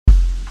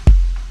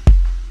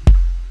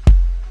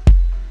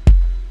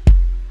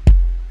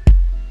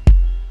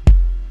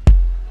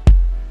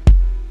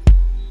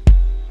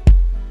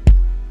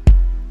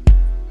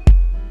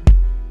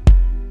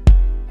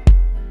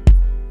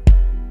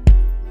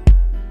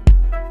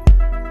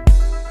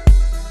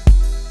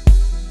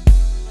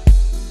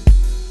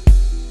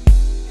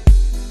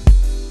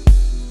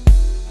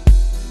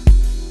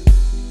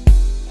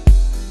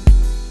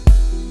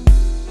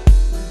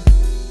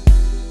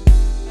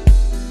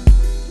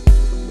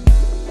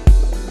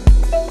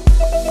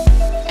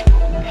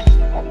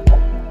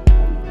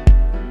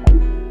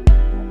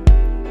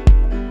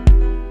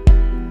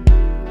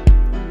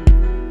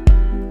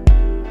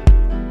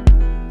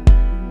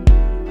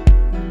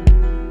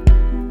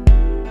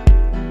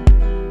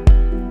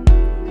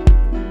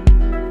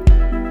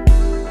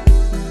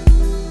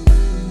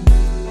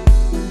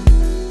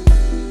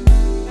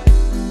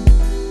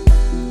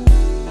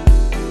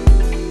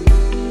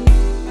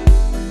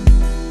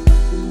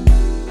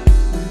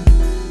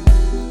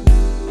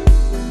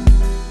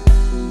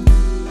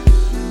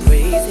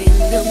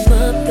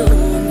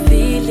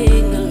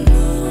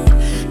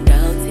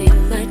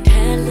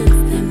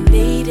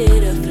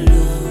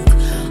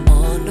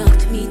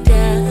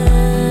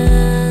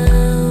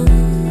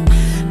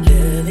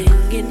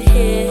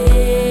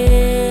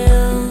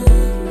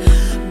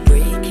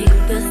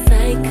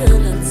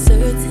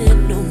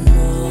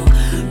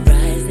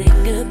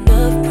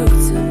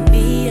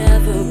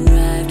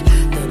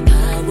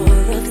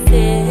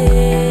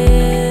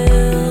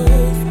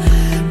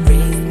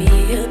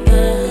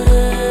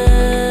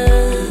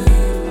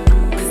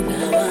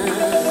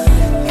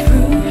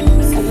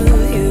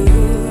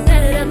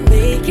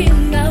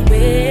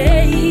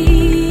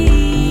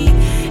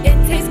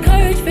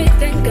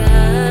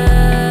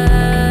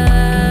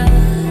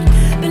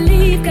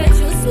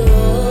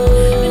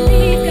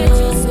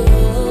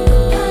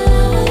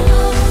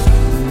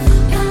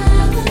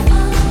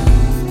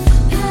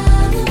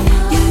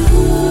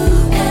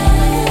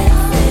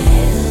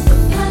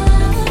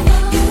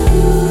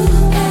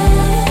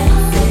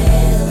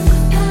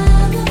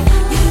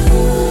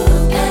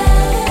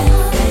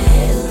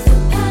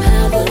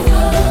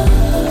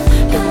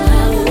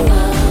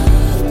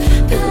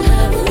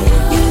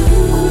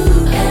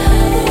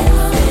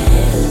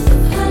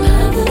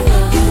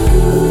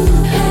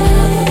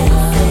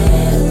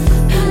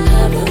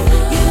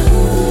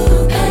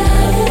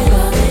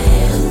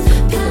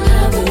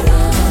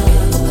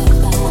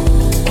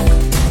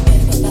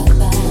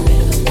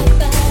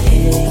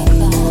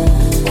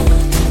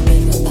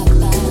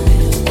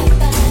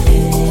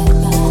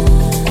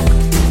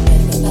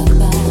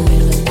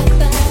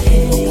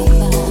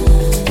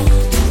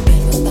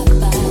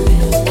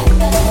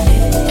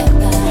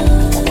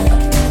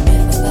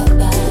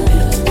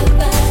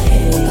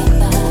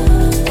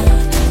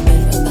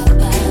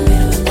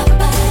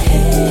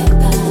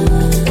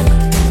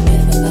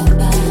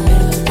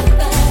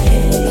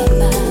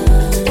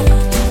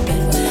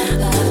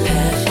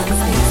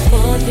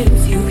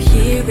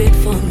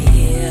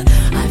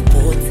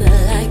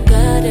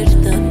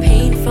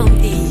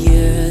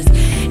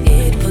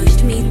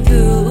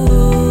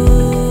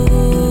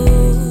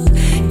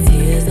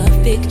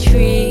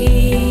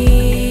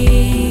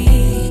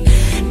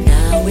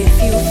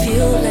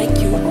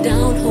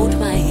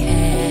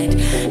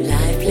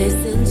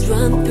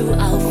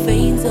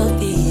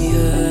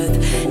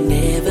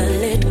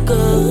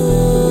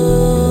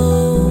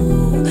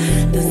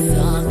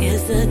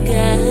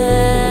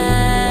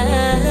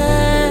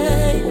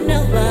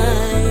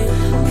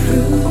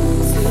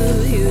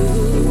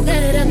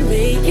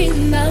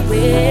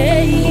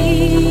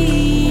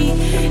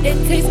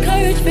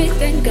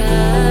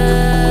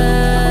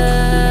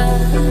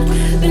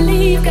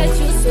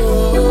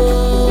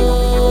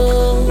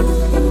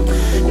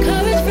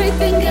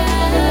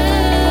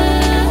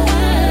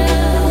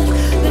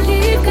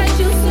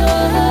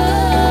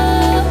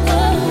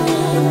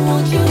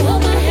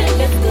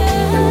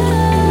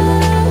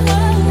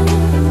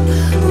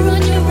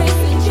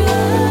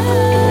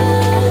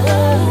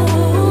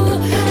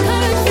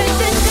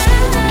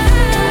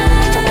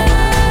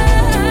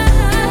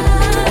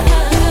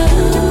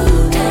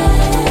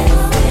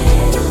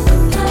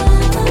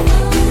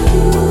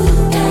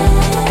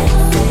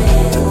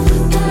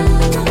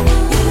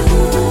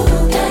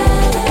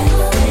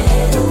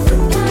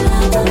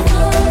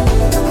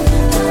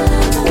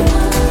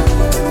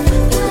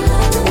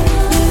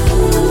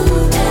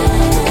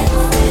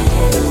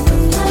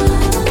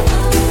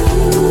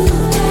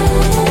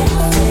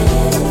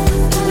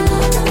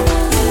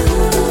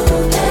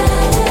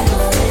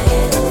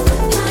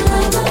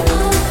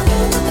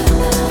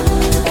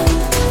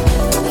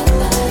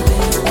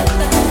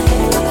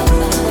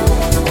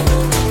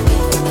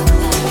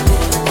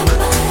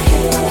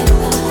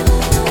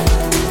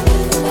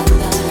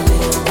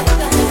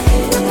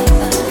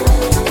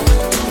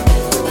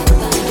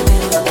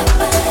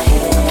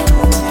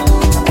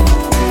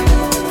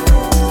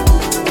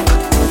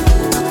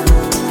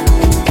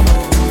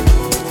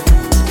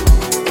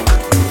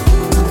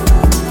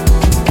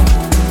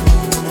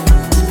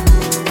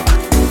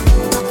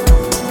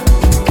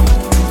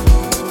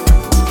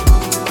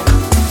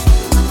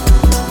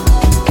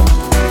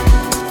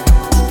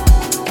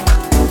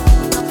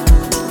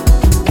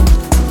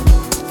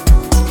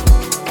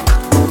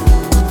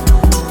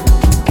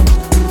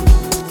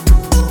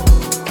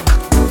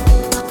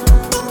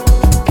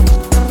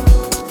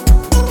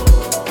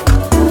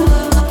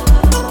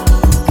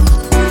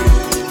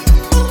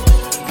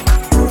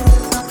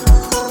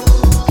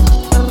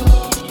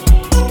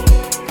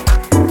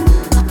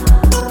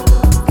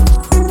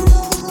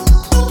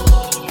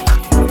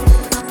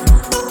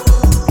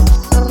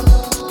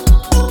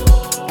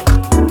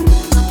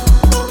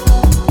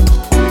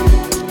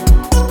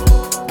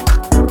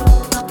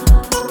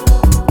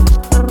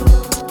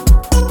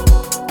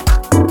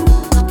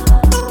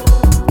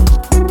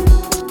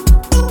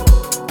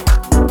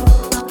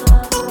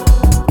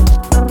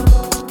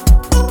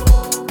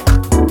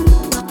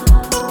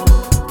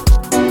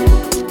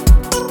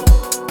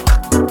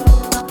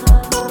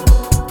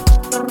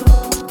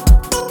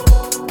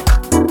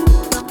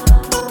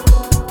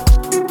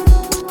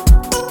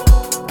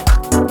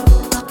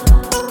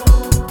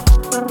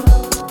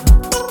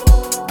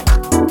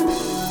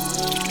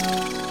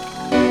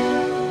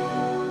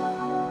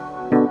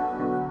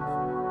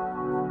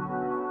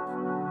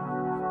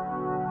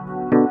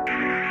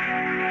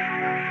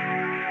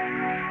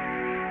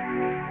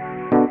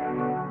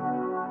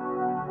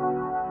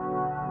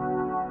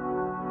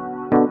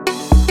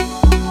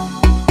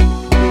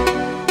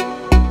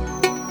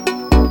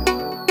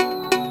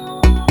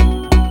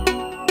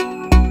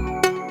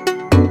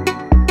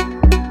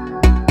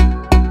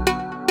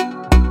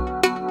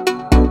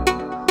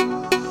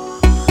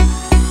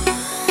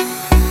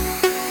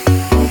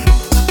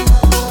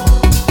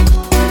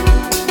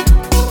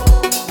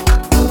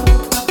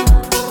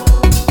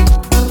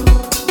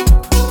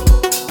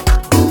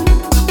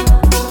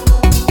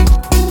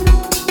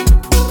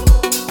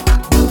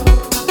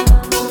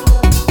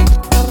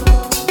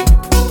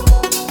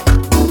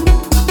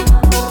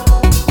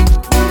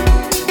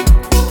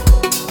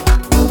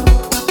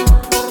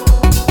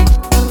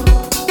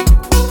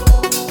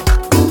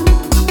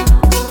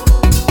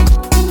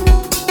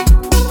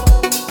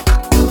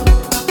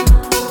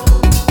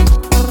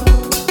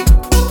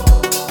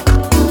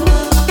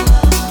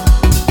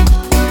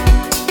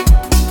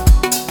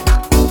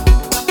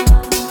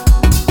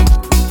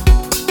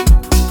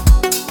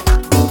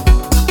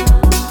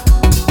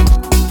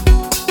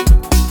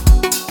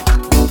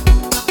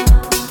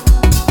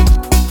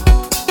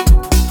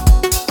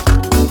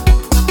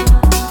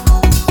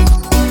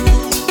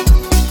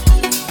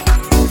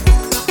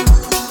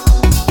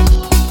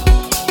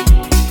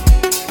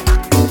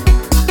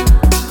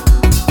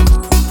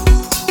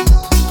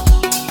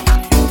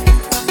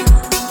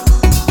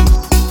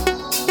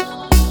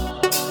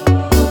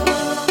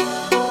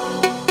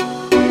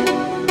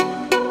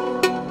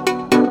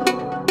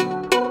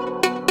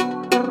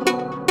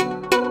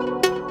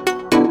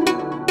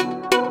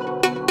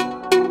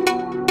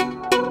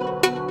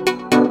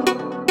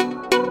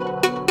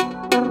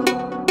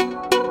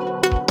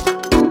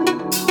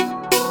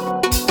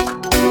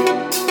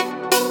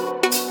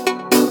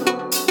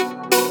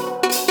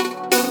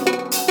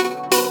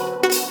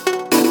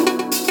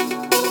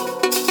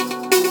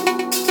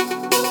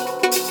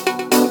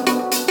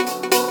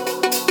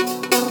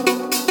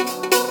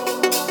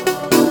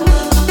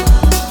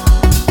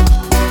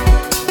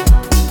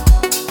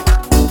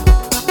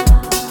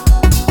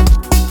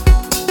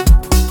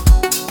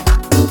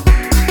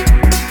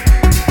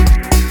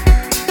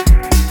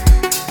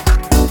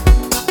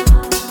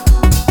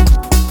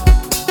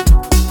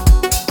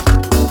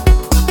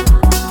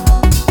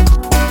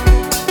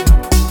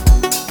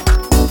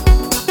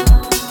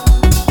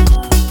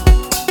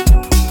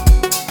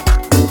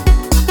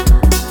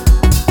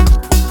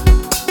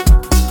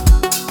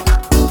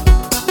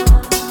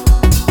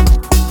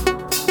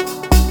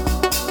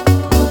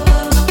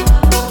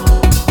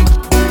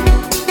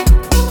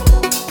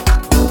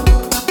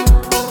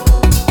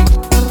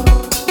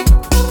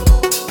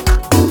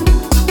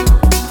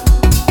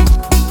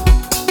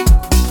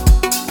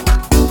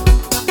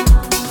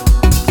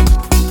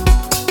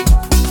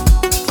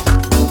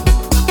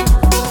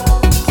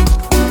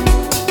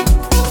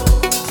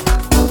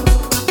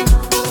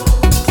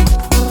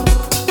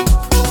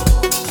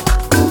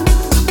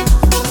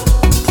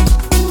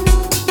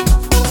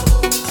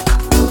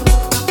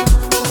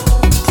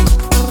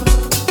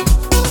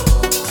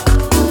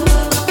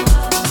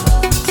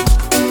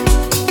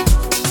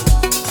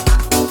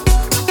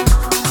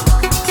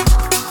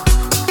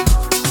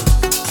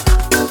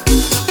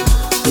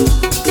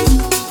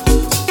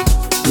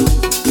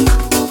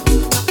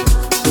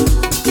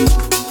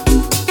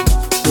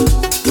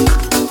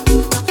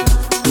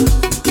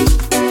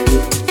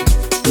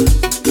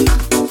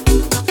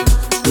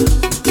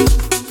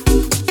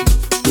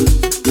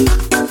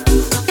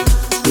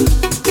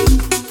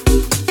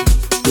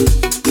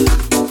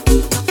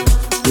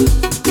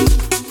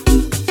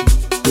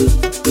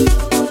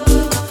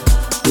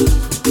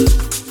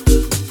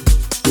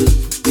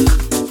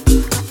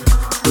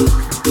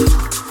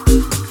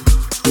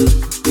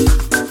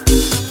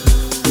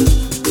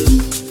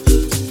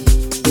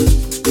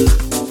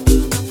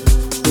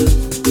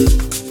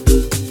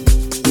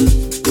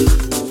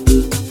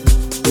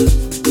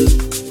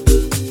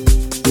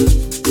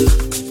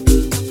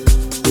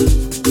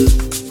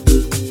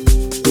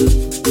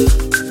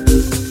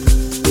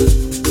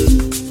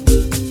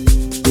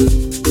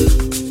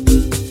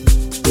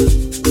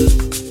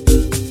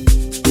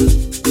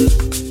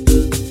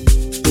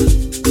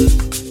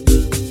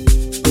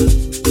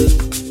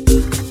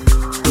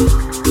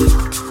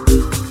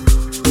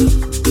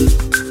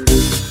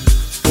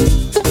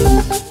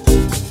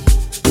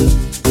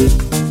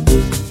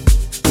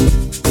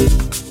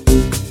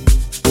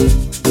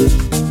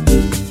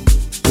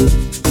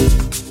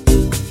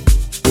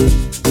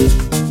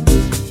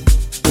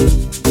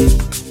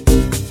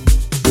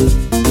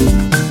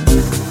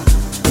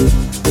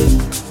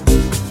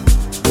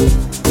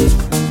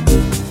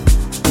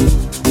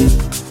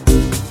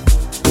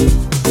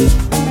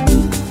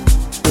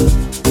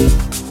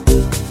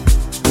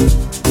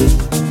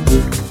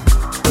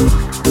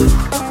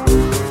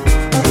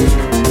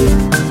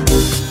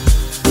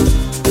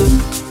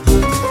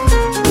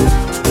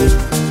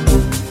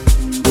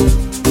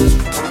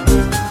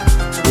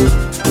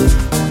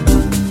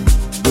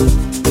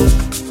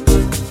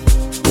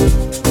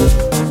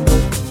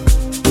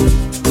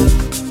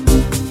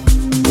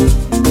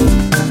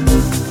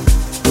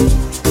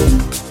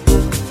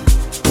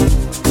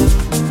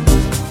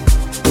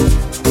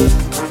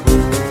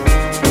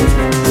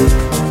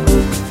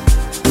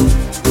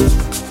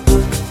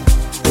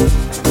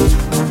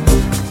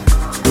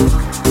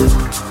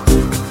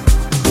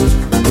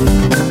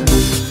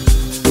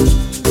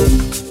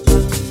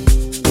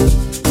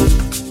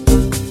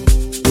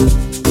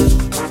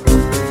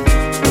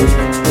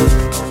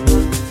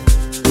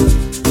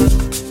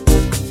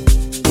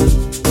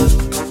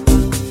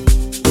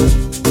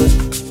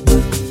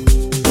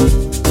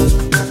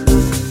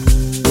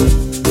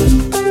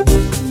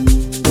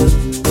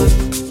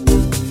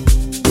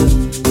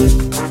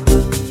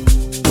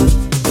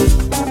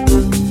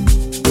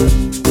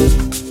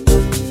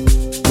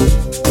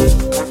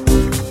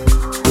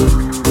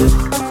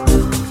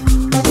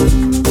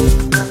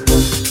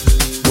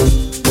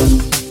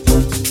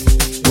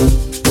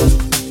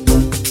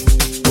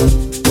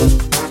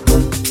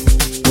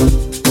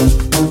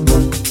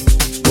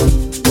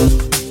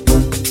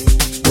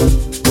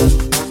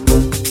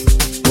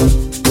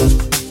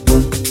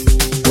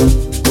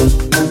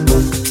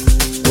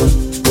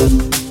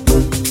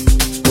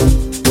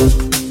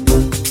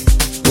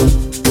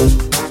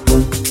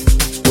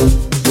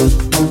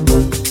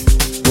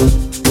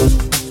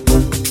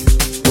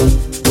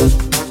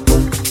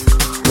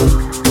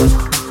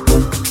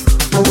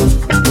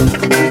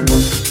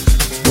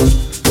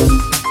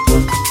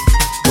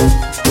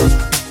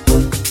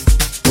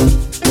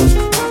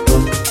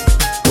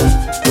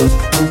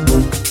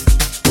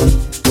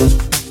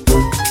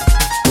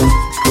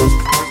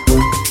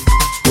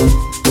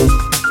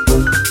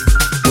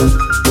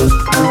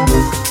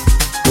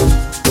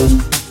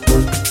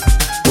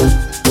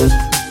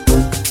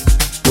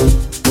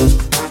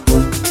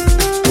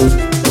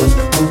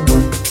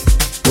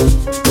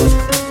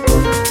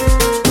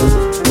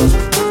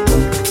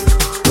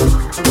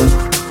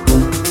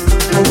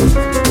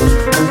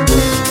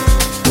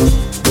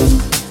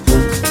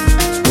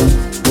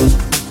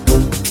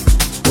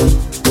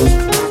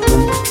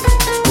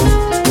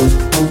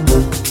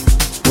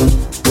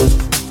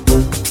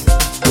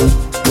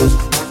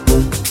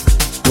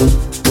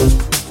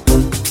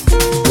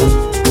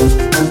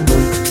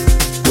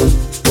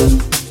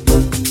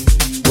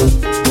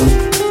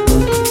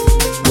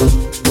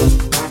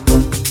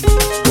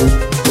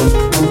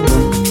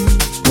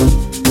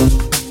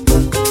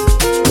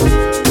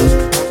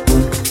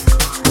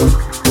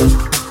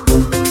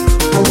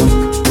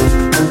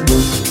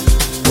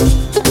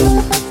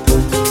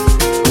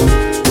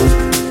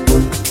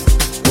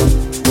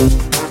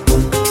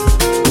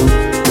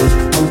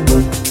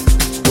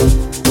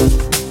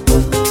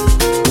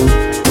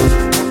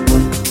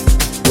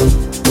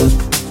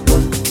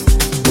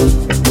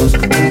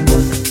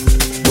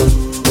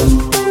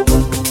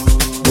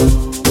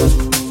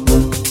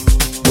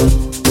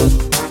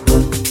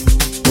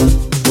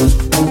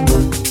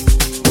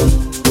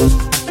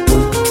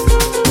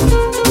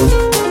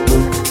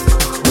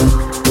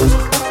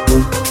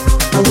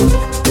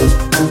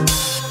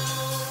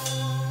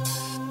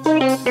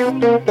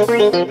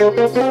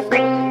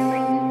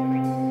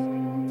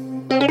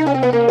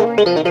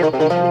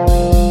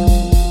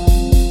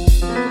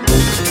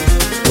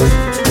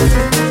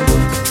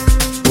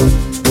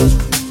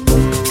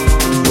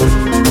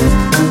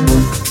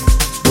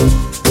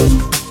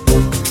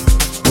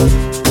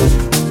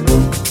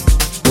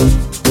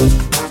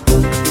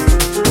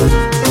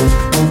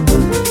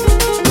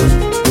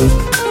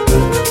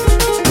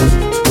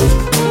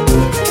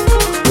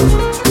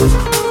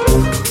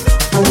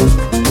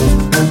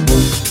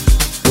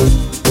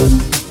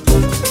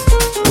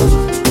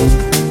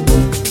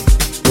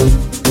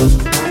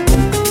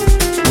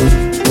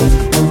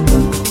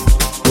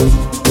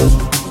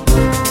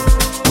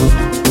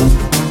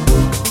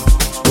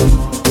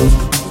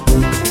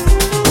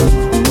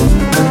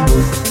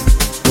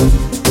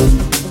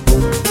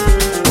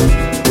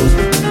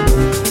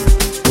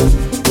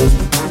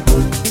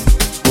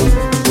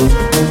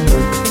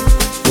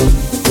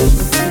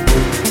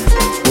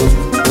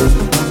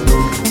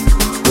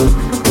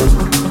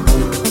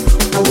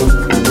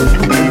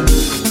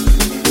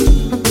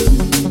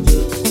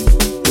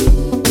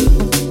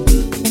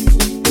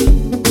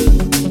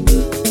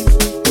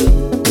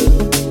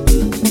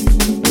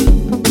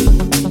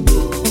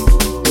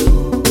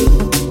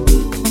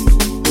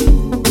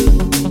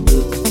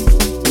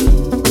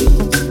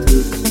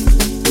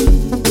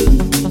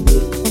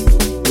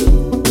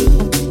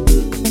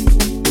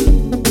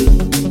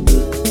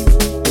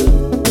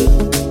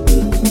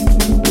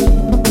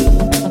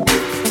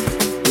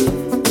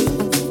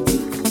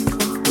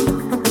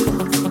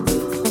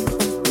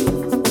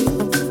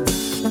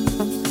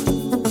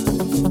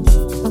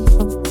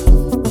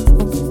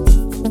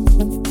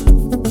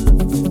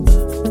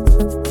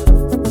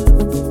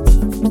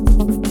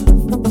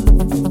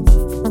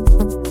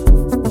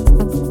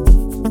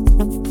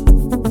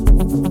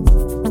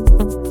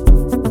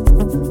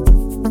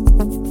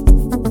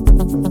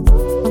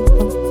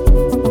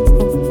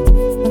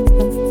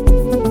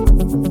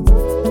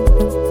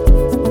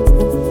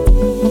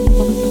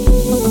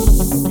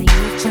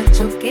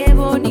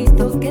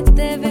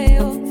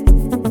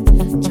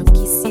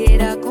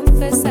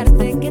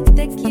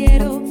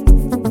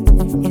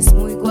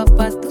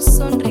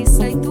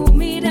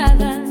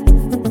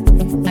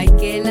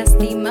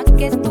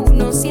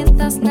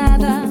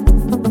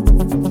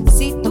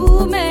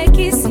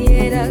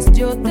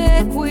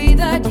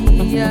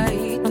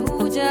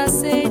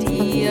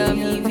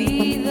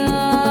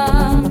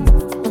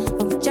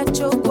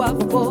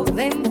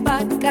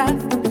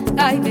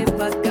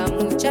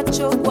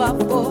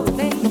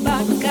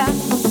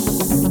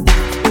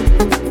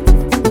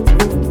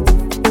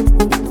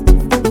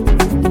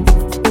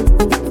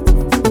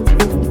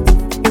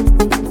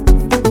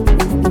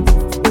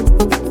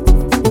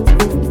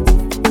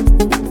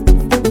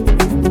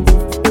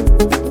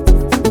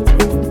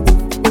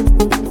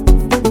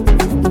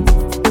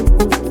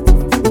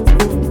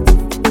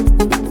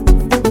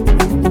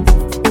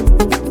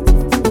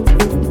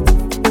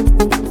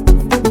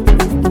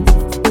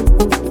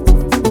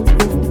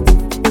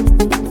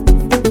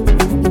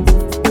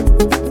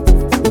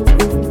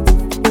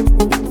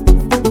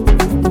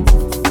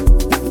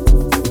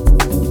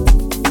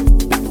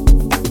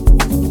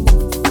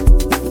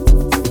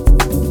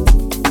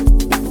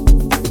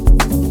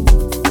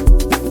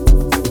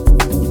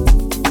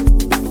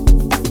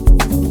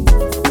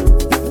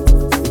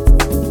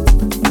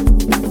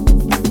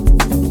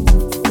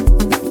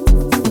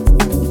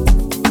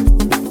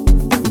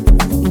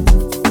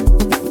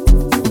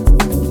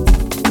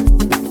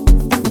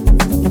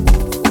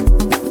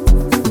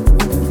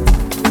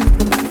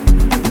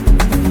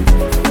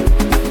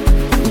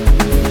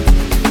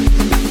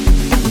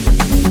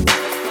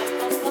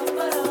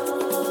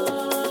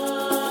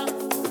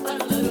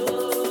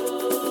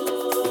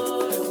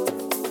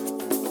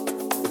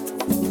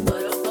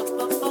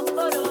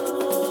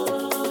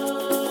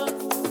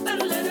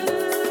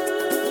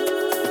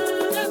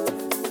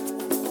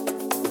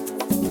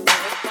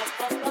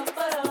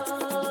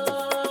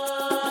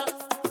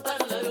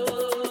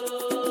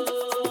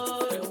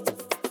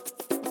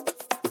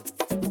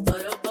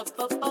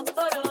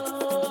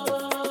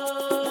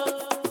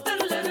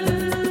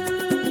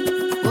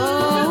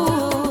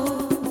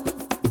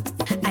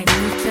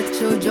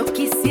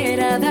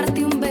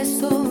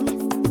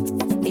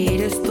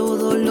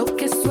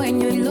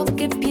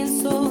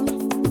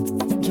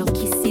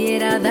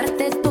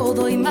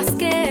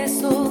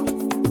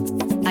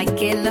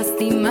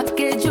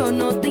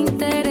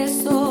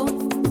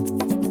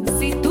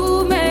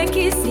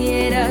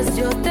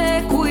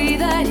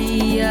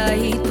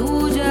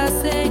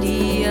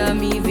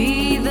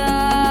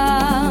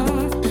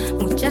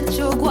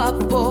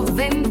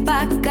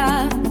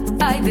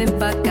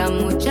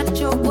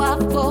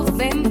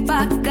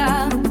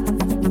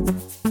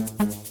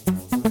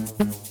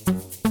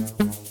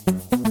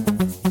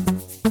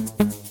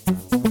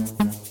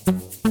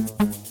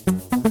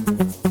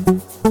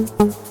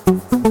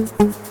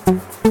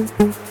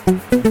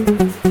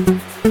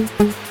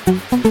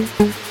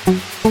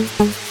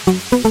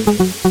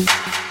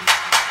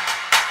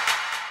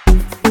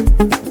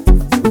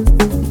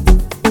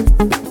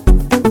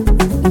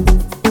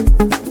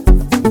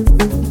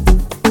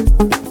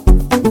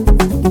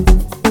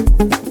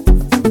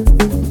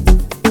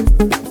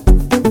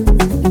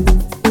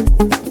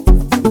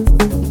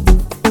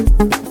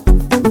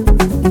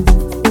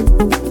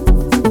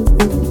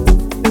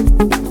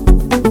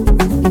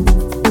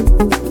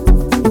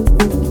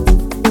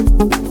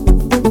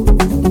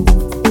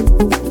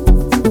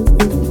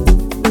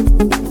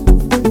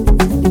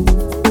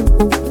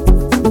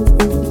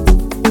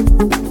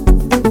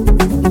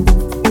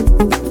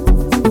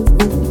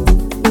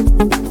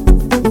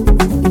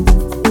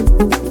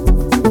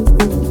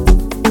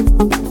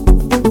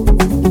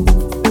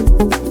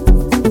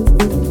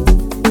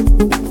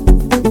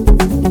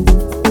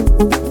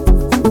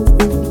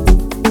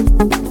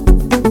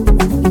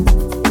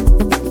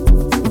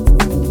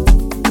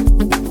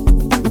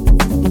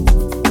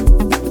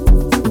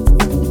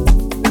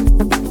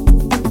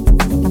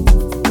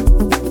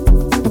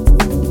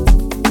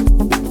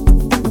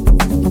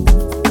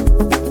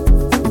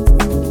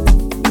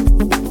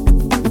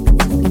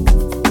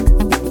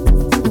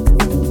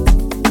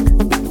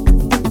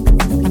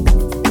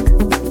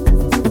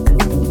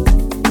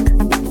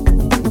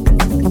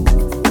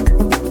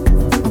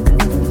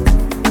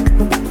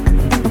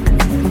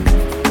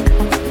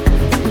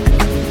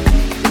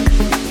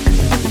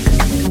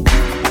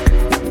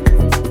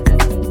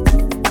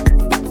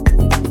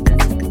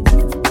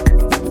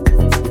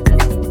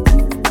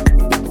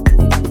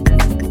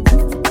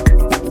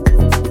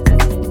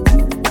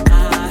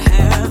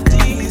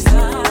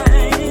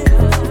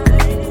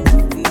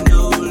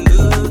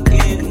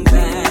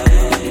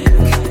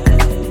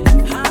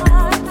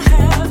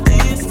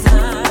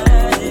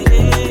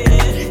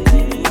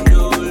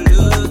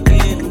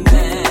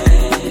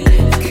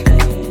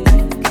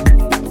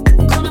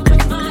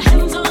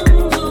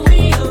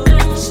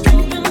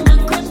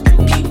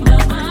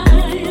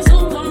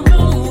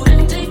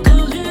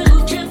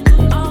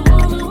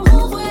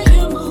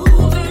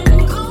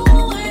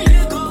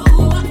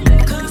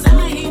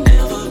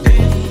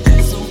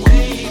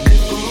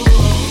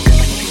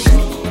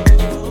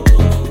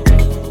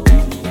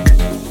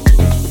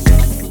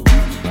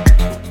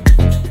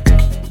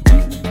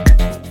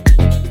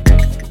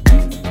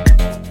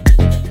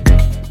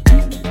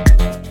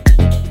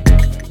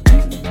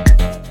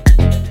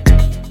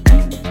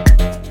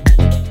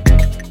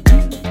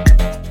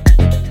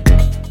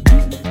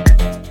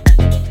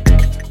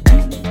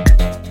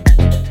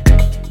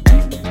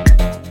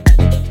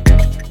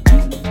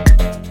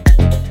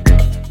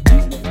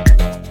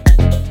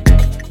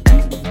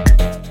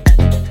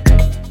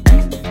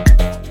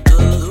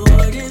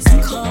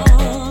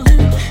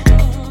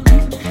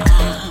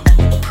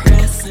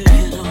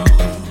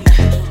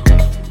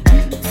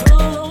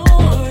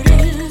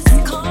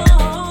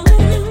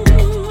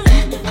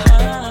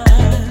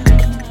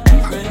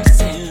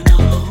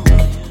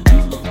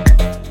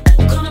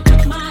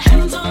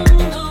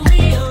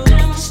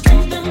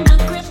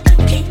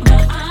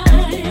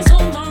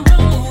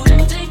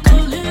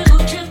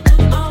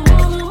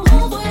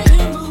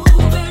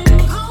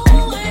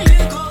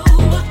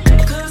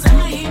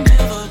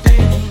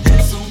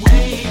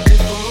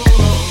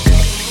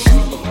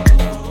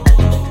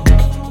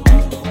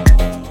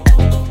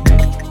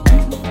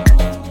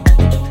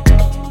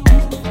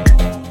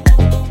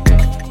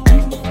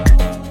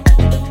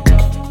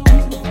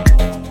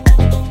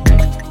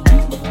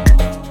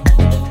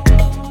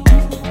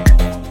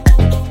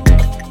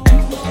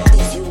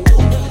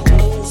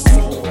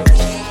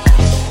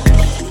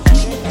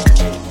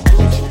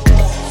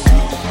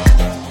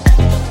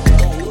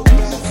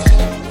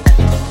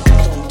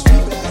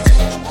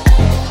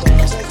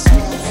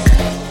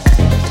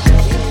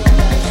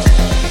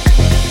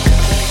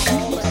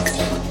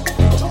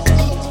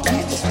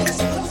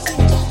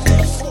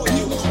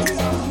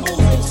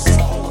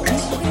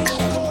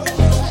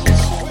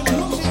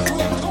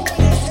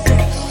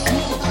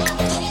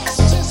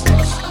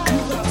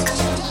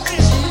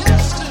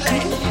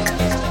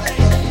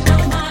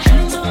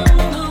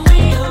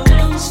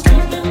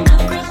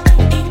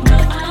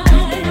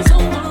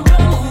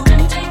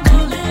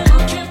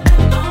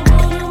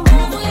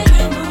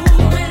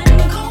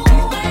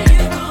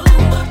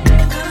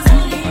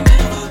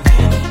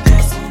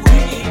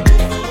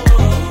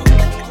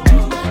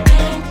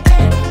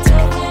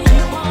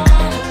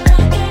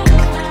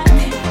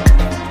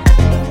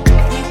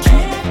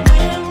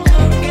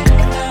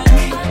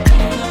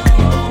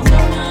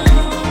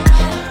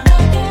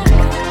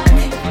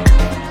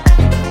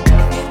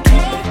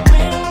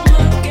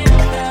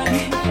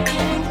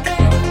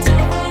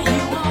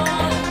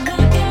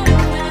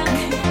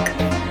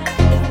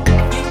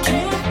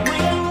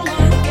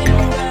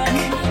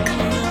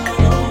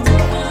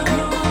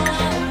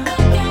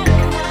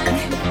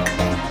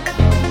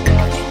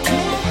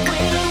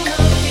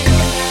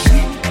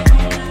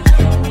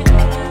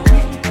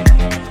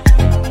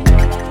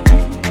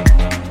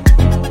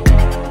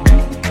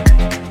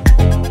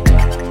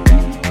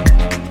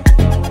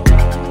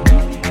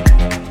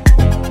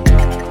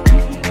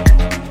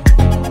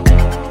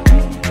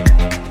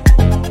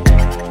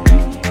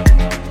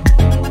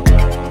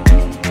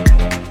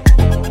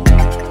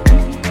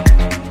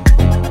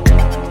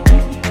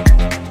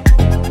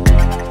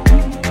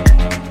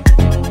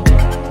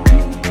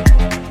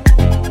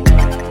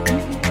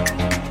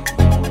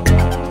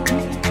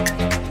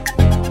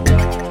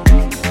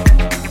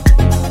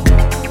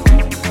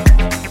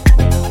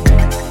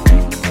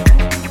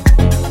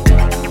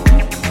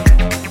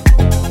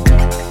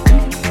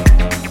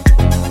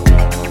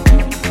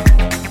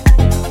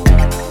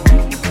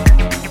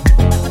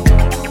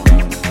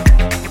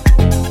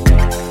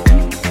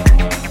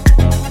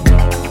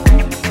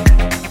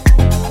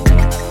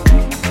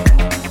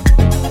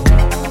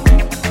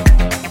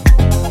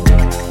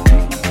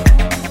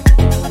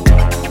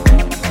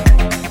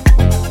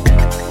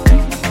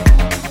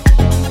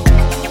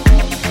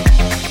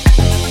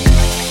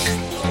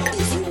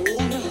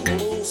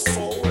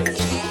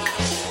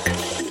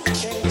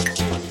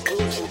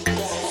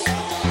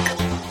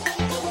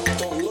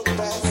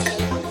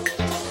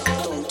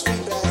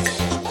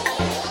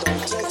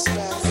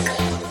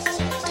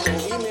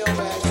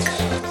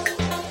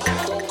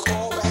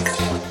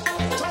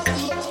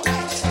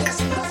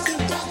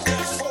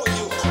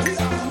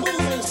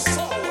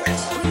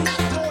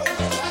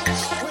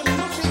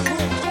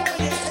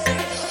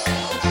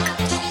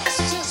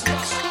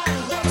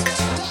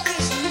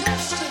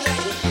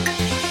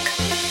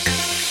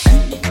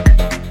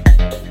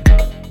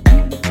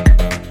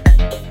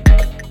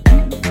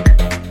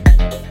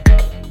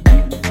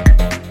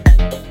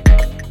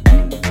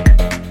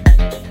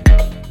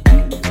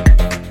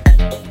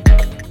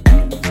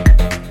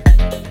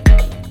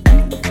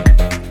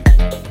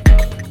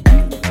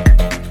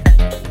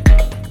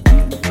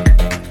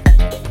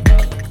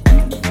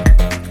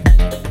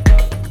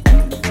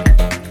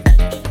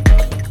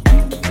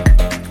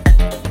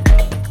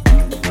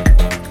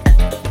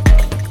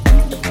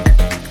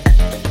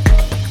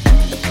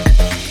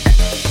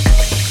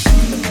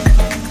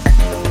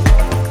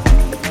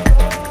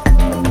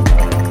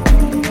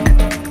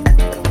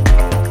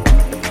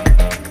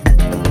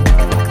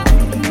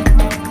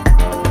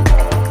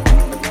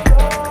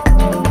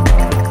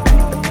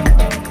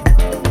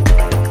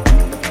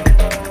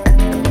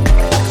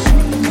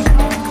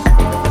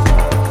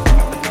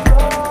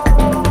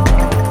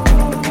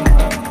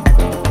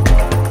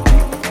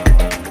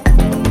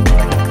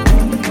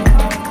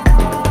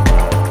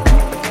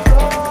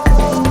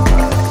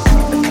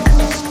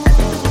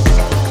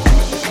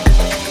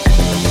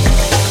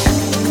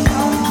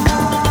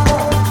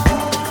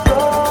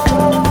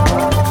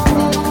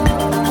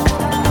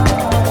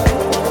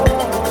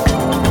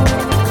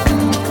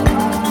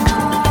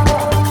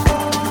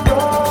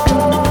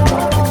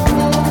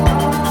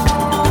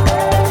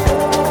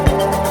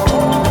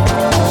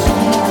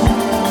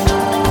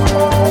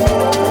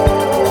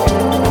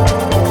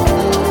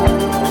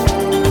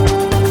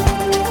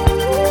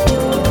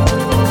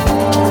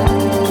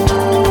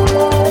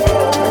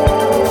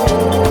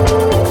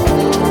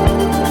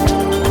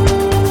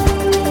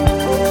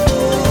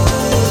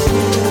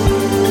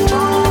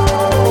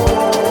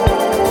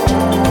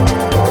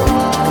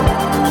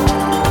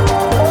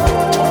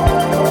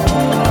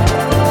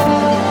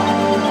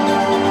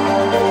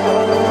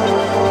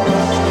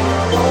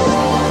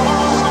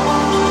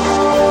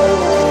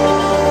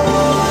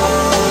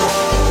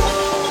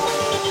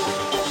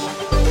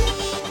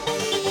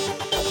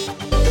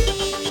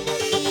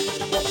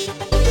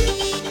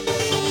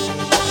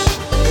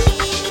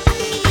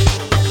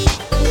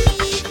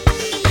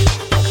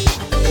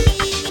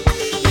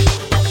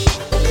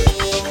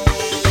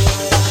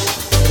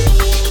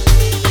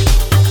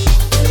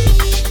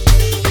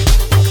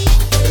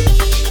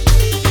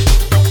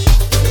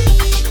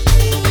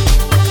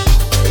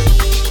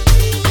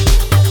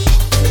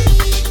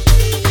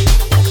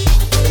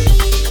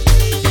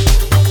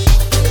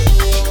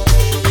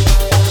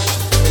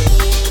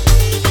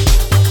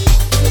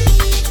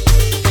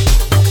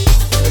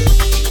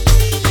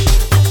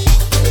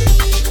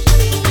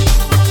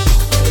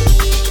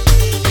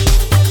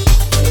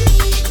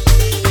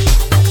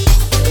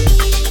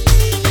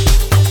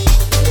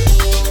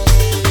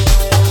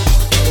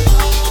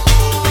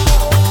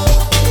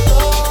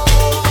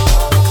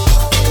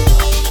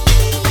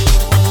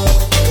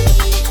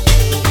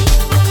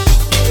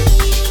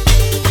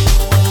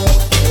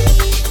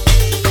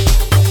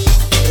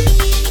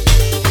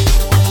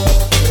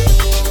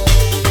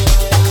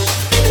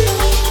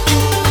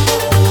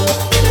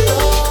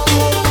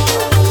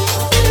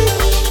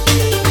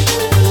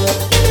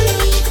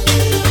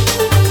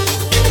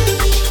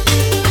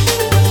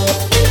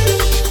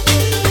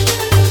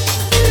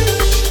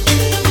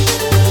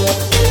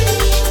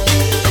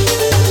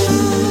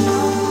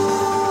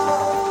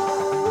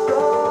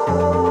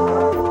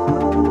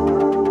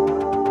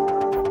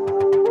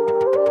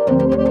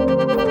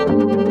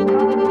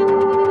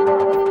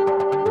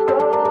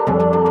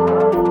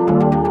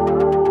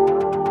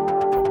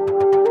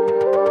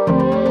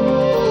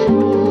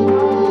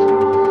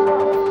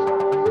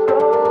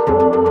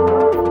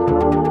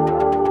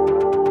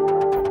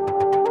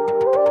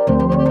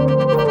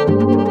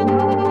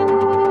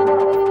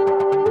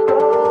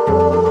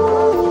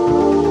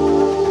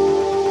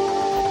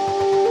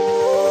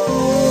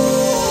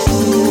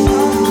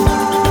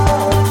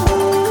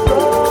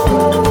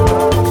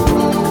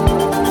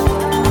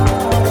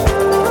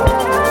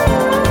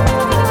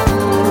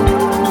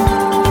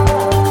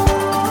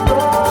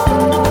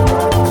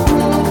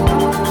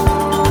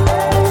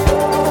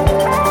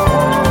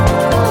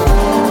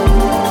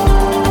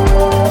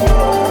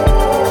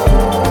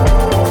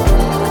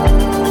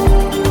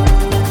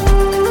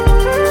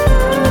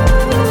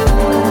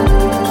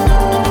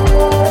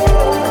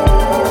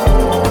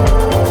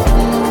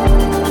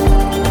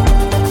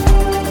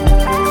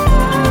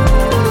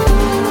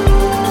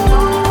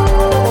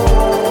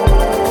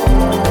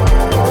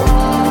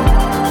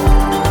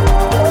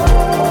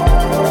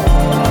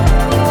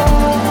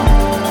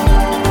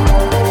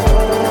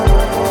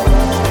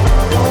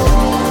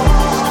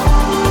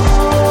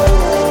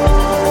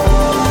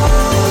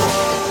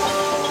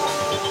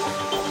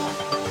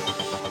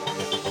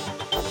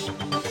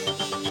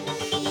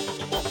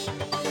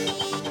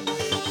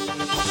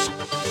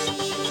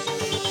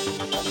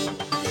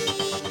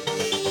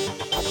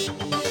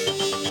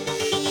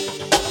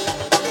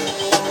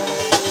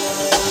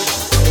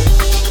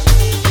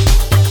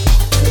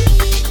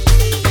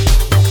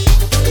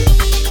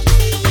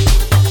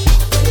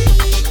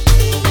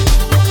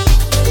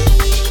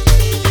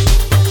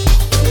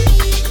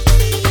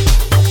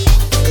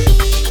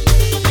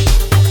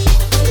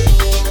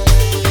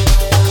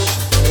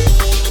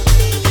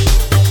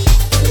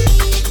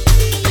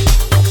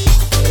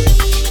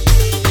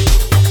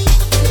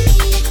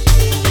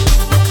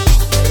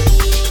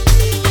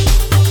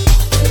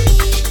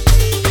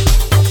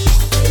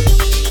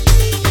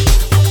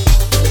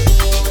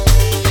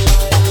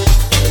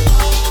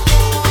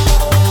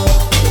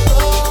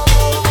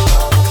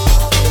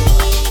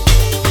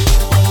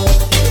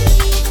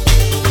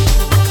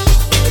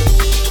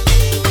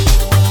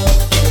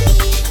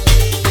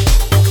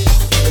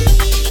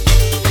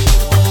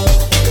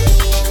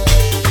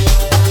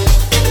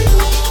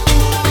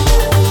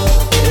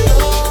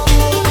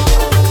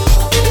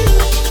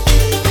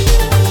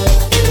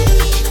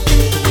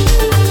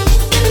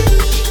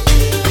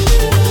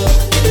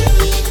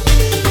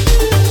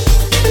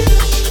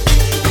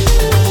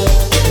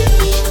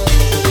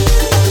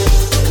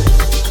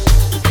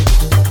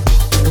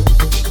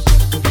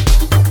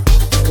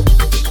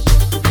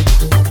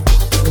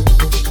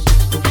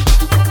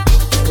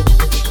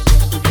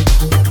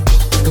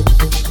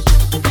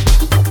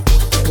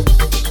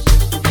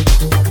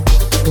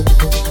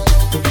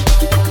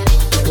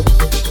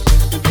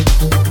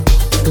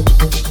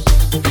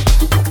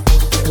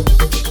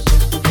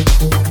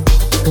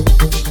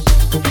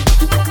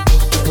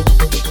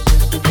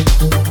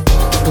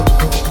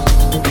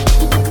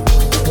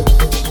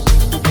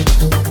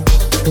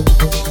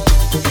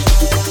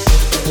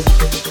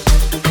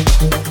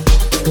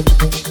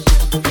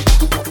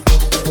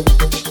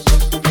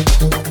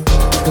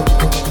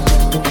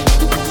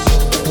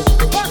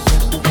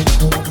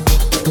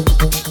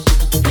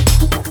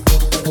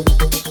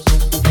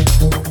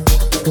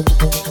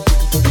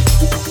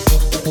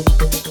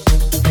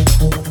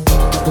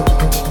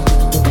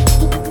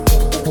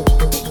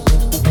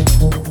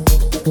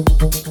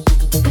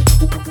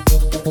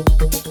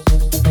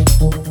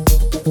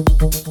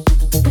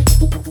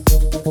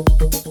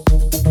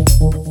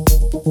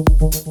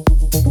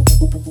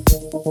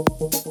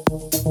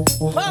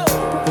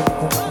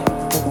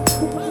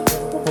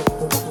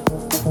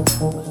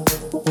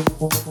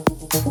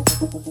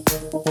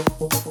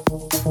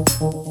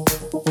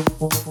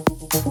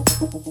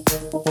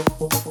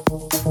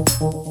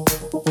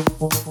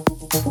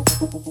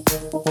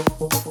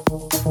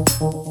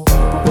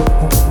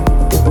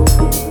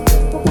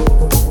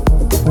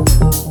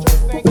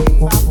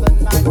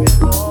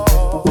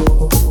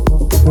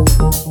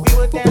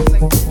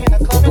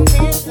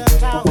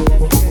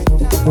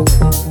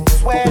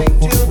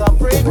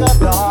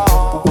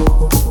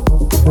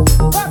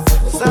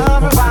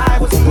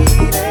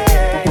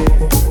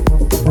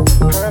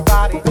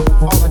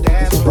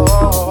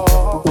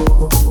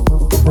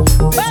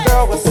This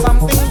girl was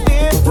something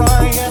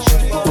different.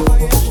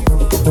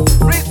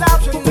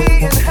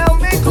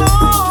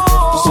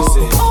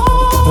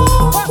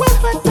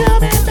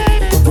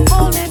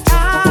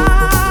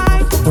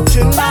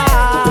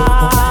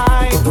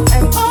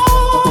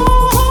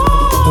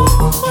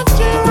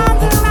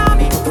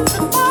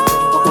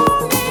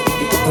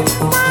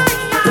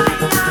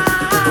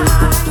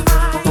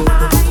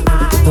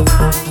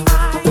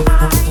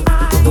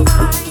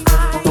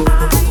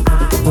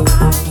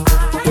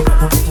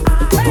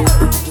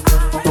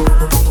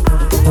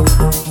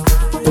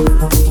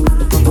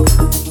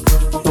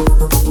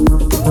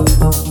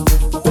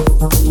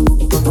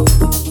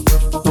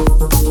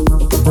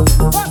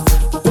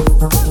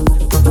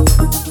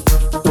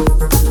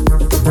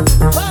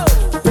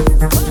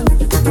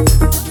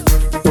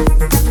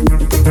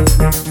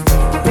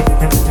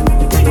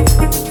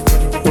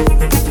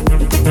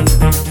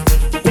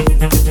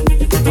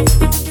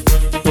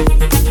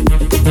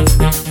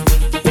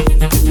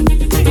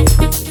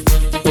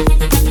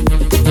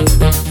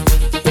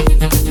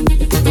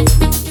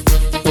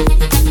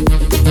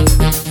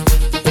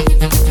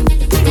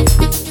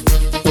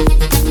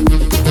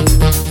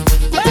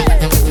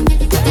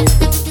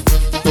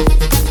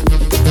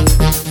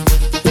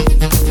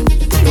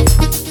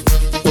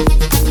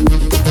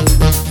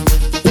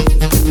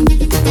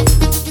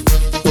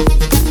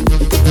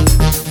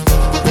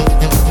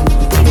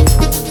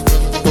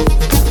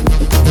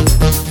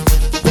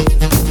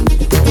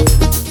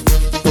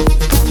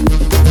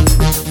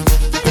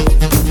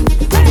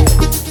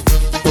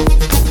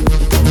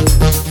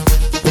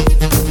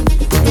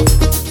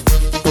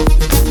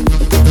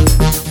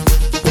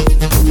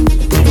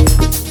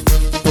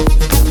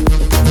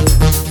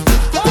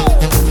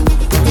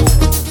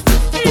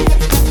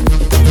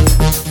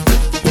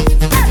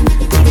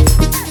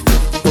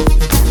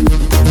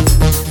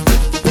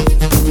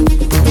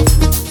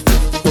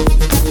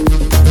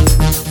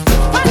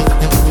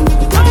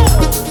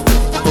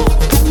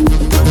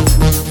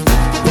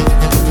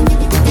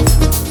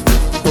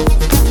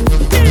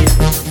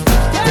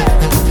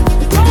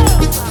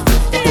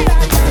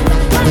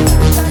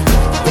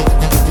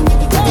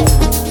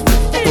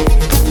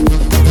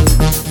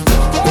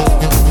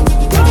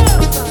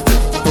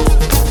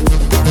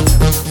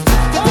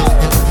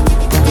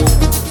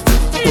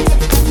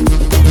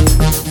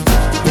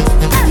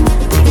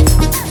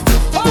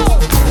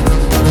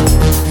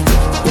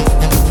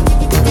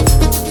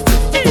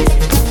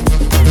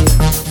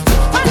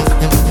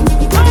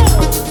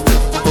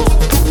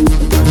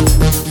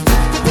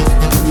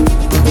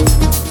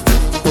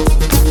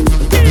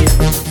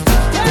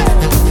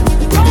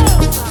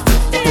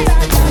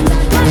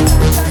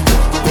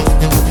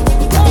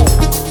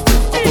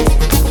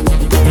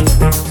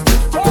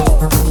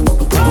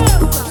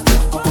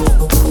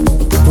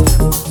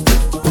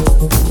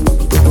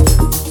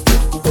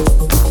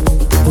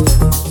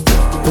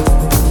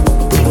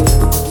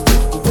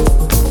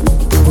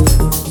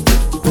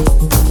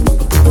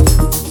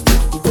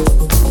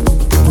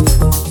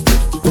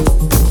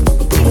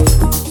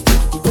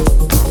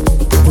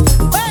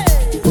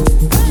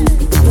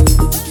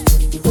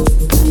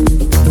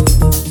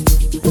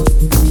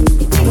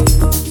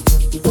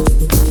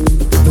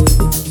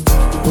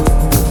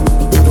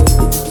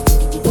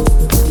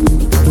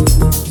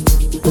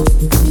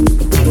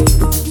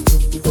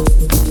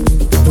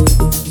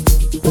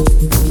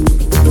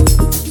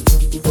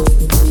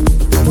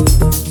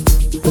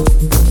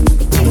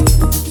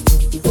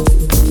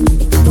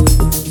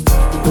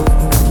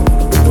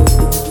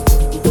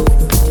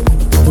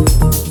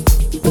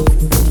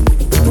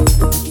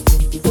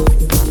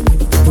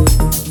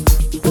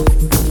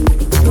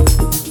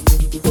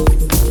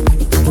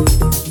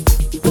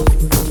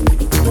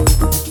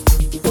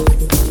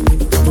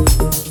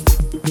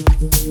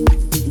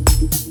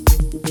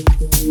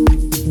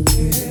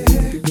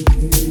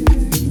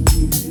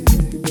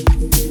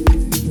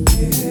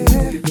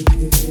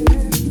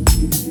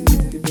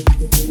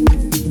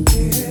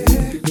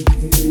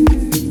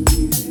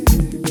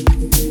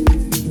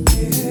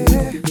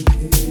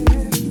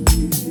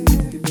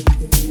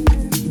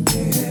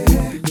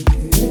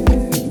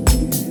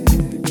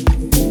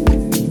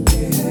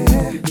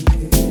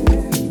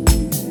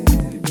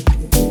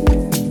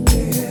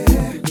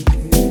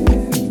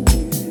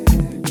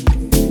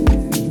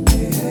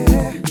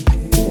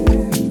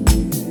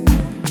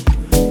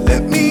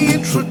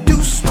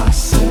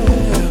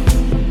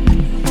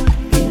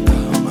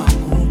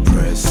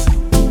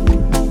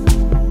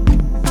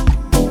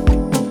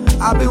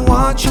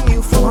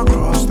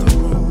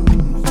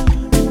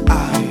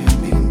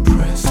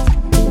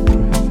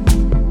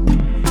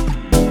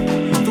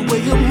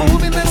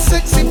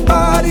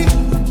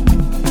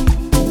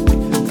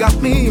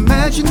 me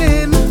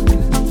imagining.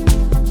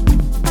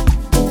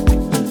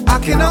 I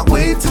cannot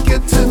wait to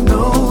get to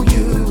know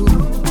you.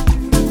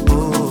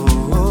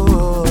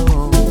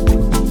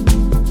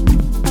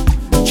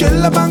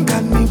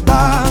 Jelabangani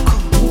bako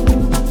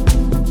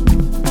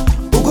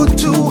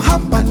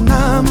ukutuhamba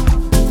nami.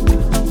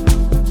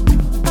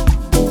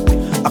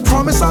 I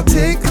promise I'll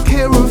take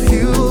care of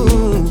you.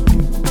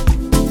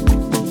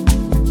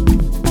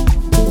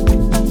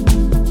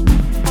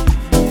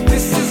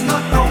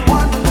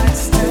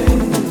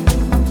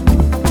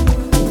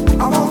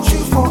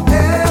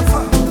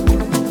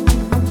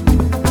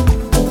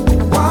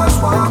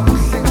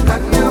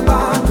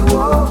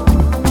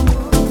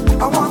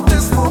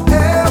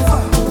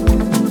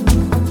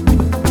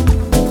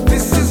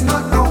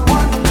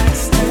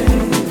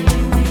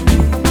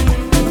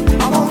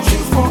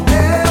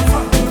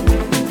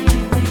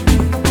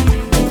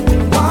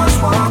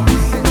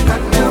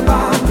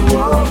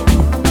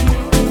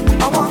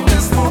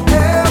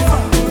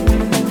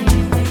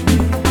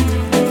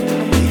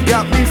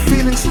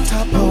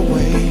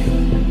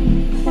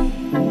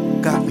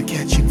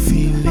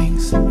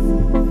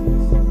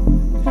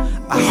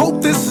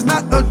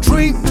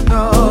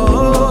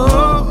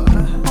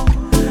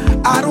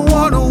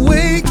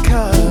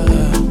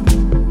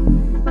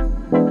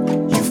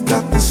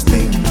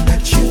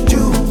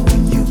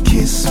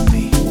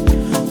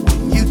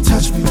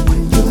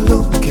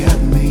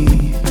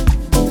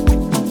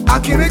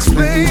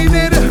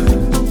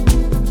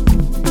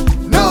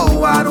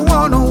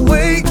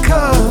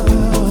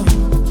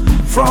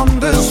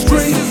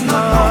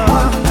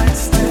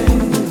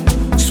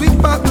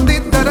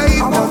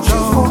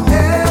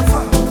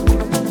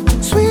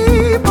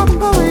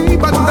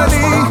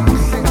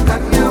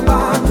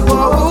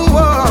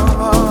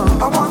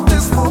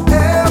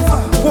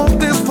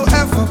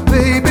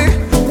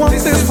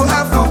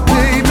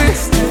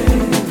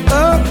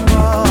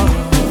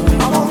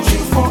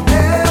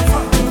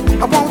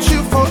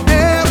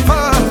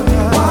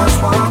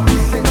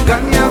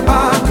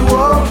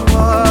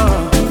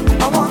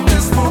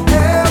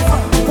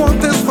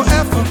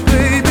 Forever.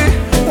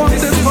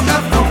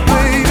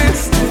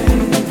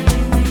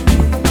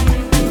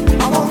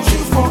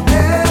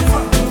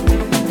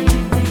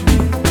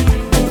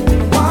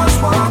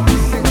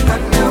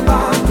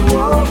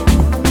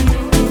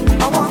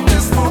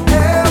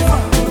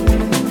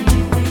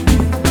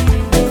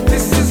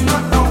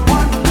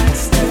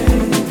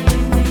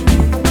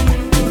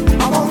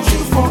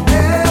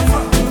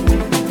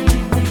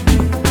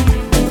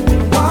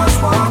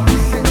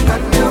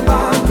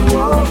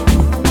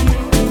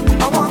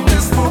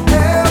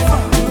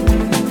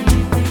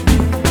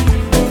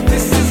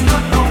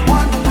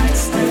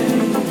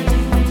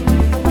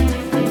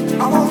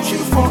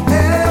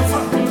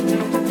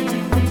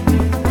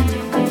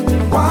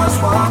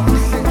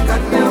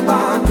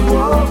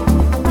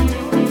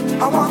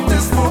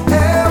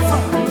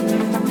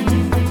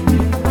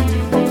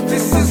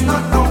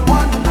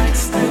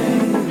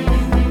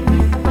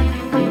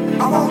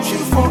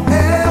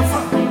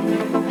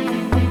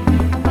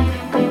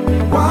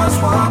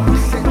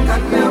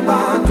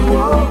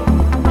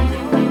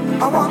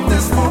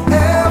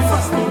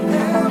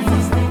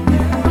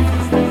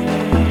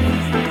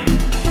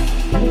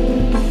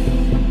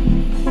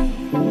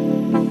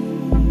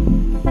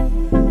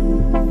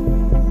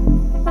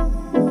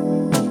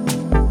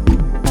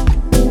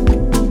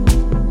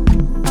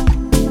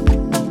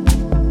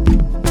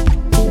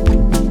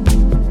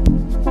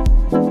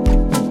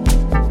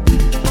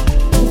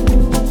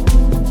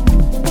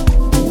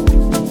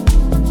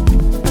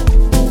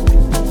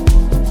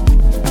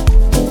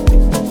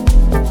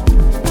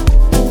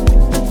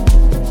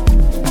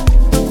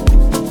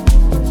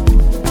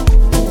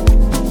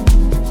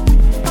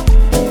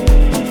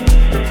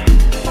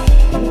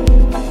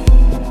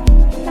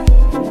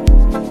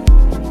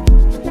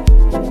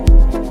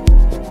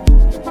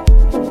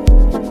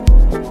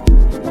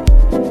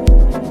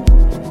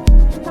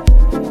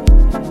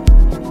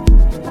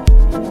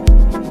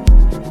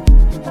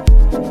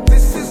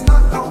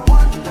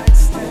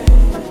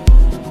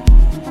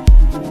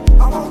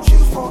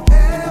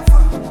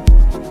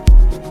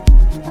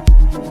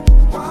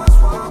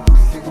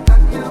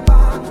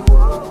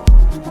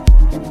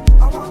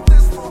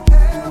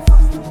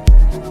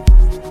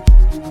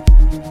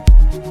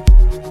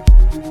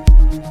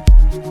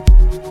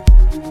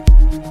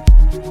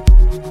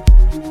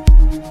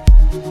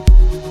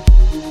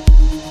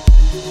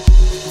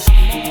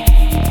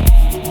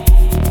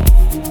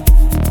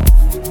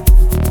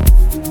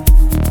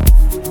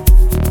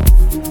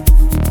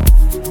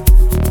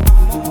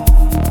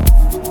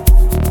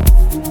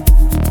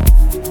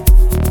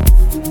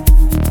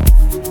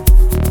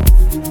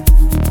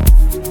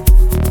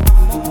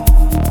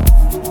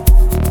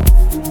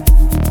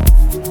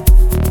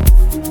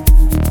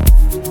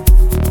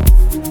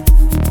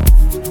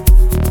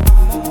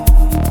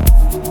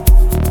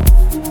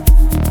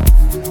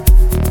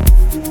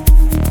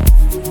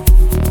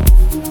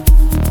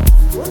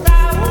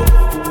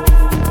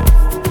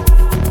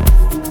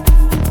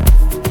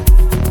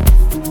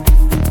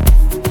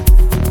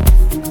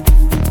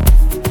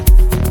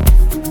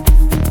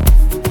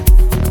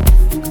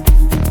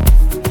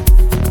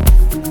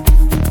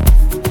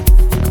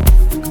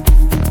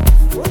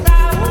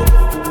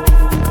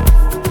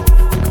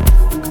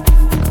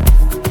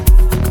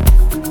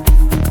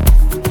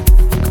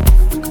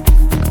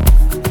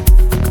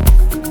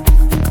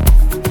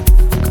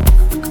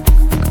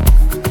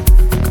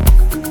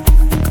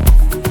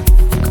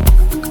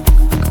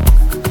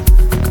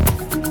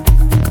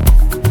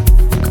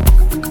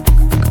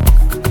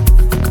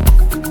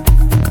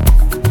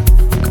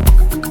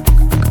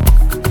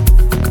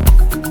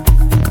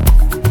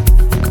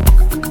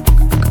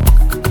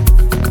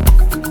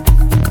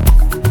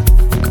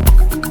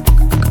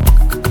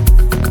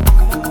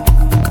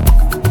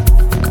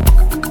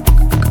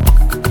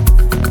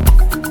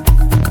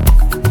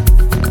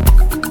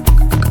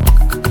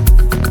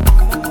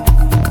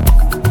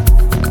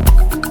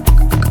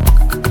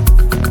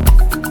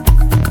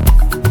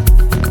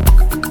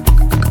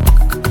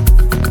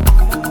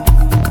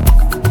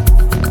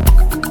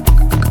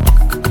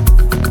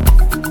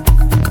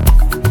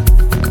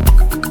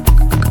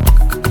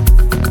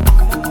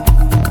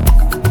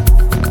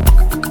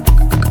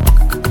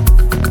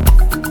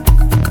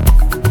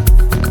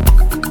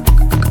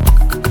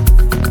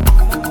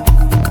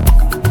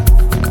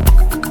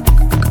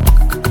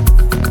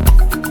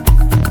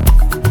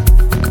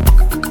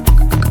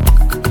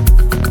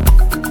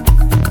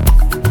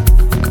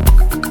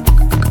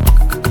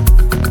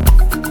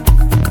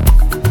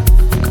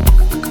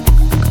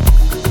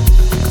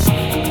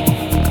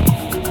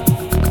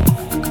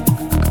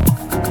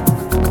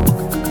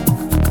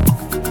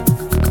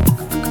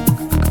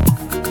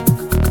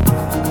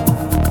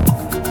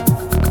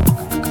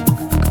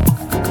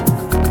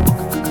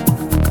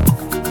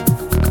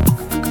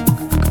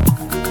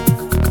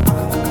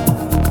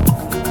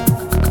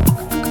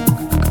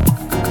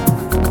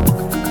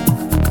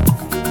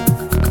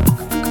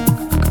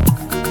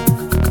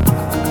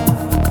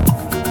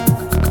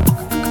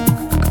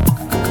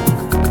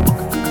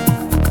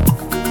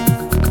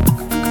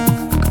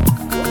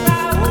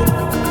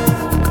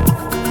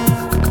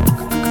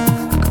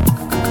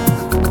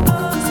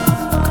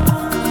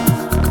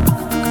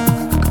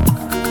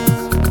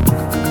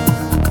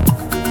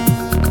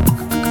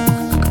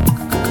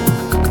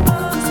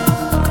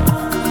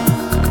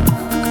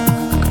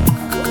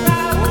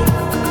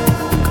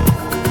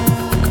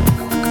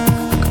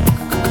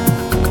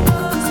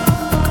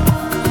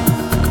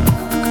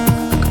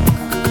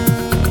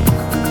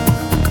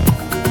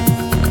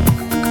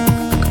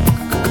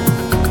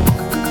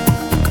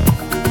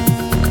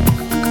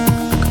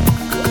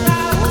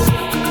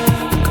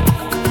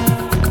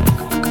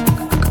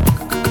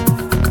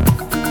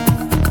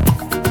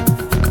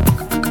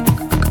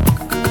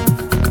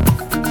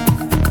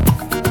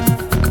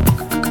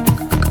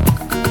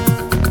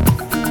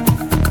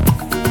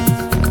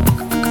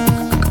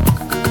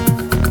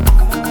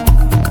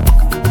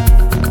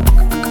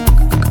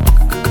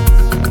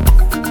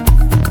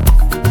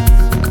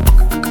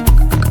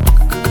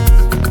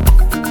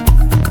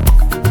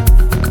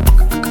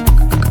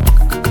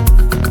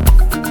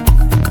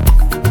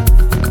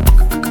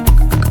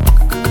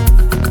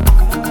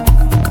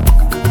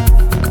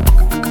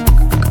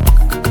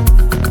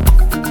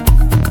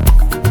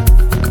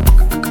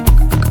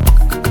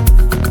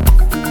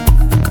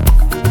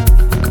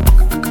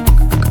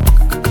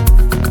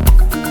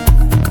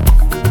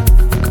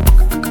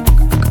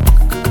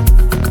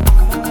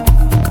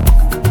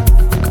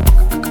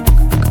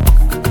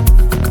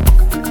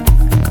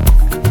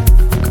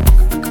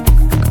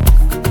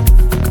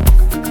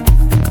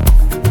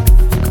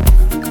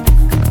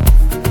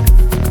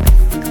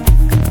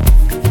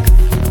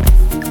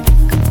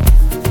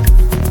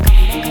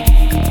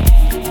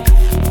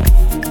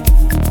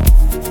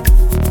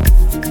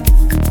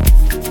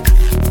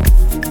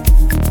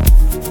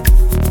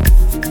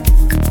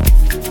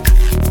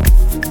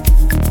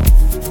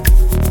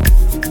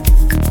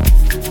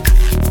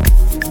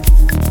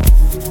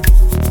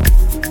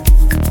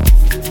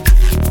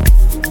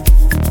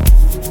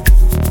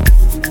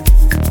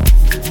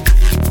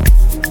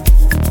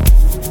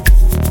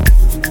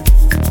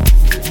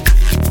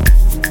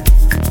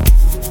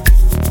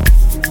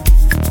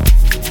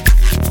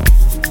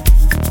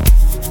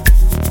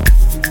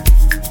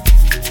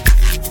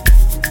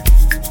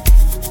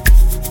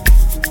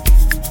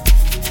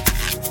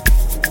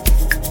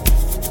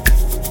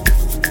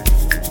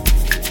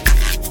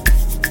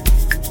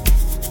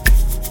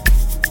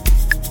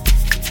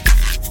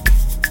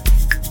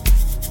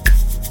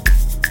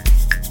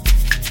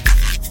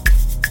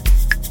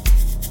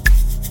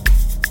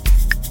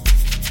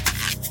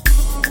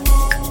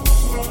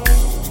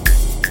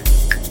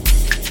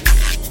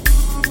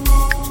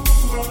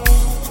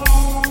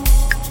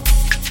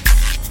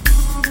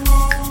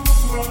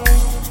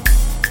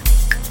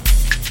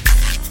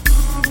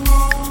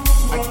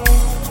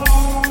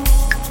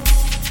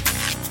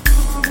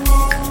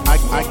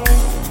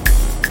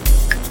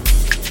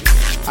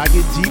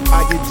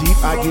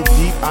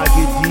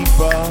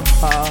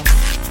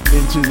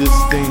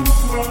 thing.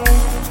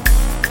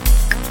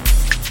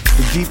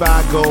 The deeper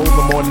I go,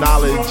 the more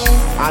knowledge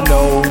I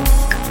know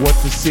what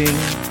to sing,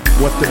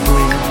 what to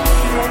bring.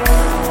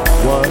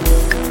 What?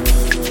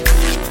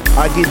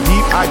 I get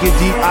deep, I get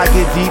deep, I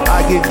get deep,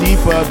 I get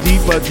deeper,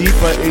 deeper,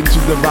 deeper into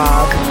the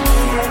vibe.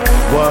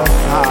 What?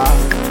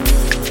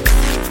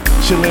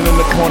 Chilling in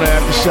the corner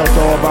at the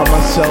shelter all by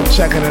myself,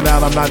 checking it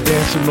out. I'm not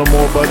dancing no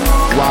more, but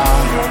why?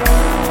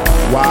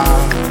 Why?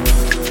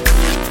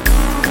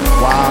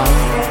 Why?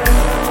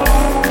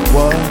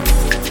 What?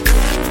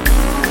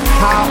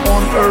 How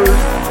on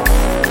earth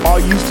are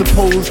you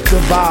supposed to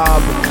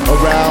vibe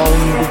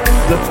around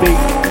the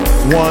fake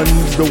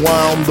ones, the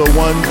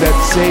ones that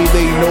say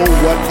they know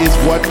what is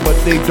what, but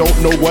they don't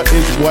know what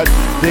is what.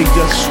 They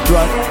just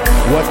strut.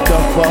 What the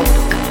fuck?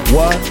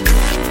 What?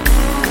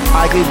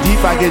 I get deep,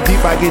 I get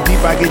deep, I get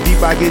deep, I get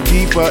deep, I get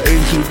deeper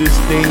into this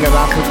thing, and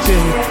I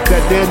pretend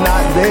that they're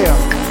not there.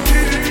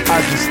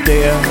 I just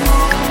stare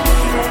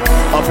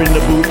up in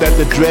the booth at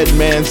the dread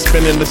man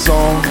spinning the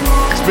song,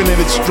 spinning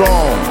it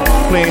strong,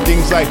 playing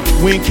things like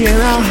when can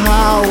our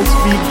house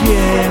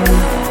begin?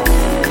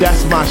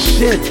 That's my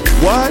shit.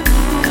 What?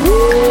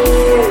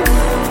 Woo!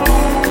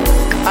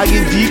 I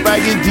get deep, I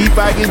get deep,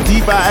 I get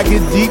deeper, I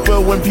get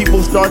deeper when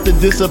people start to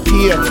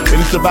disappear,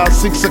 and it's about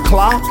 6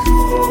 o'clock.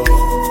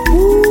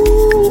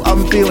 Ooh,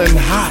 I'm feeling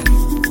hot.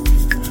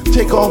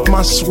 Take off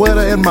my sweater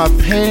and my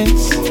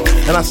pants,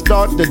 and I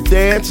start to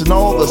dance, and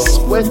all the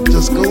sweat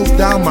just goes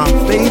down my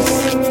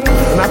face.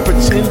 And I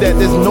pretend that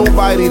there's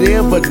nobody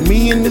there but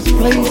me in this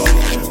place.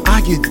 I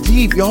get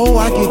deep, yo,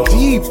 I get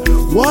deep.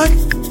 What?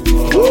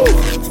 Woo.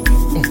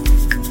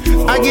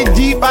 I get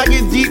deep, I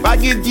get deep, I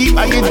get deep,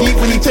 I get deep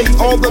when he takes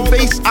all the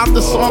bass out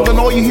the song and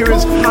all you hear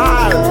is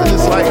highs, and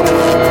it's like,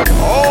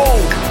 oh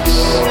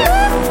shit.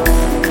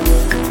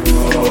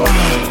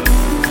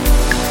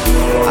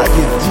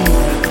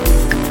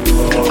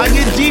 I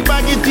get deep,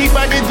 I get deep, I get deep,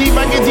 I get deep,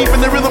 I get deep,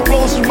 and the rhythm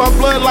flows through my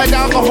blood like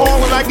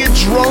alcohol, and I get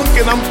drunk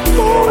and I'm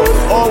falling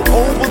all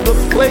over the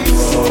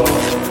place.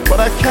 But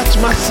I catch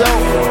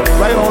myself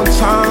right on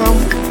time,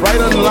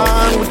 right on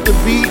line with the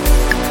beat.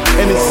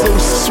 And it's so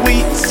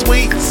sweet,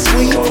 sweet,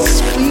 sweet,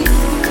 sweet.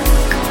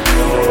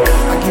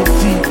 I get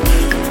deep,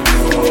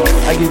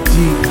 I get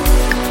deep,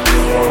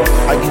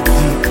 I get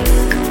deep.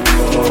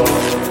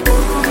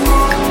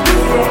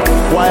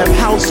 Why, if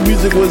house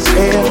music was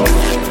air,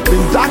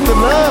 then Dr.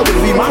 Love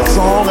would be my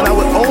song, and I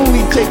would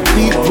only take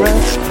deep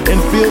breaths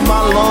and fill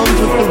my lungs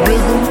with the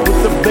rhythm, with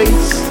the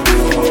bass.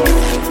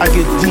 I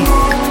get deep,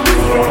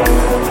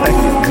 I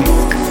get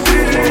deep.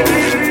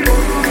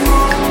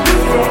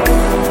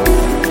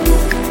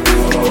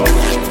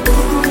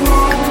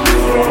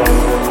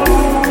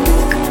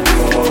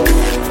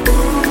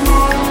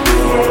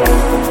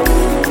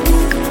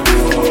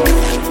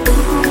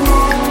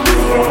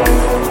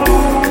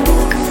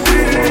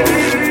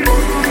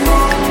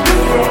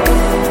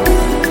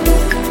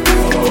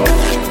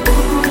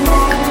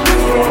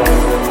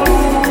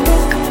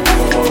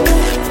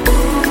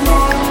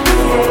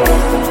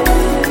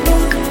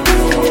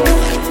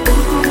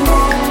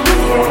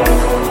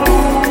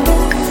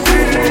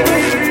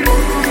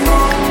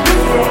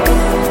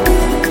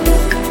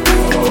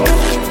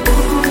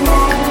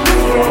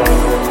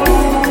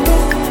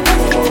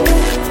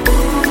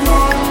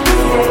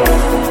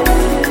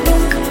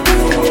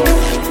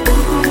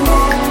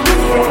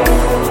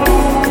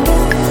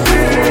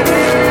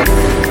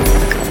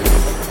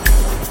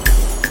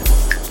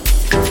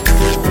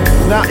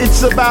 Now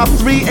it's about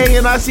 3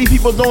 and I see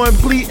people doing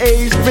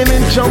plie,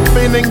 spinning,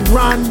 jumping, and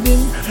grinding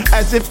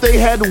as if they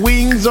had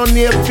wings on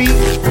their feet,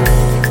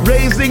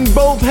 raising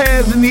both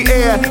hands in the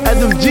air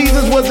as if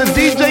Jesus was a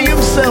DJ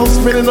himself,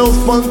 spinning those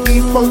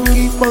funky,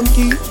 funky,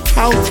 funky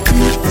house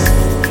beats.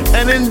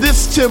 And in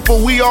this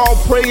temple, we all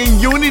pray in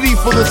unity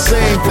for the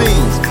same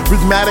things.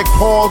 Rhythmic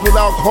pause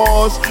without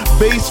cause,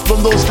 bass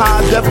from those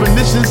high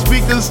definition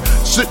speakers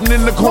sitting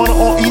in the corner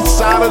on each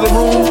side of the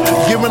room,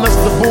 giving us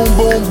the boom,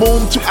 boom,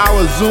 boom to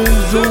our zoom,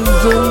 zoom,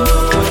 zoom.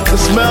 The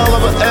smell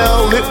of an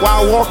L lit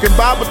while walking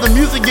by, but the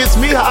music gets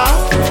me high.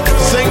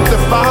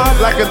 Sanctified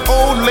like an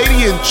old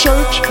lady in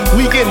church,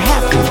 we get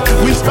happy.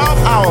 We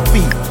stomp our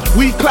feet,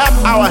 we clap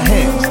our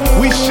hands,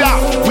 we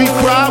shout, we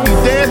cry, we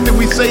dance, and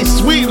we say,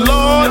 sweet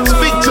Lord,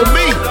 speak to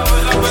me.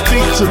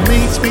 Speak to me,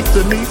 speak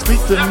to me,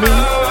 speak to me.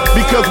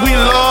 Because we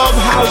love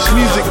house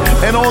music,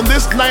 and on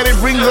this night it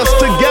brings us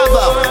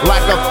together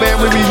like a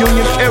family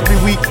reunion every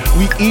week.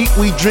 We eat,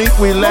 we drink,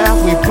 we laugh,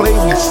 we play,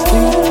 we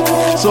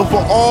sleep. So for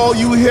all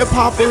you hip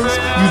hoppers,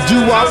 you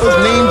doo-woppers,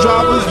 name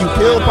droppers, you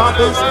pill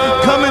poppers,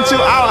 come into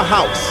our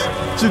house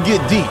to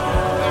get deep.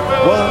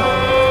 What?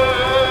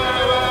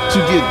 To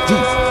get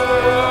deep.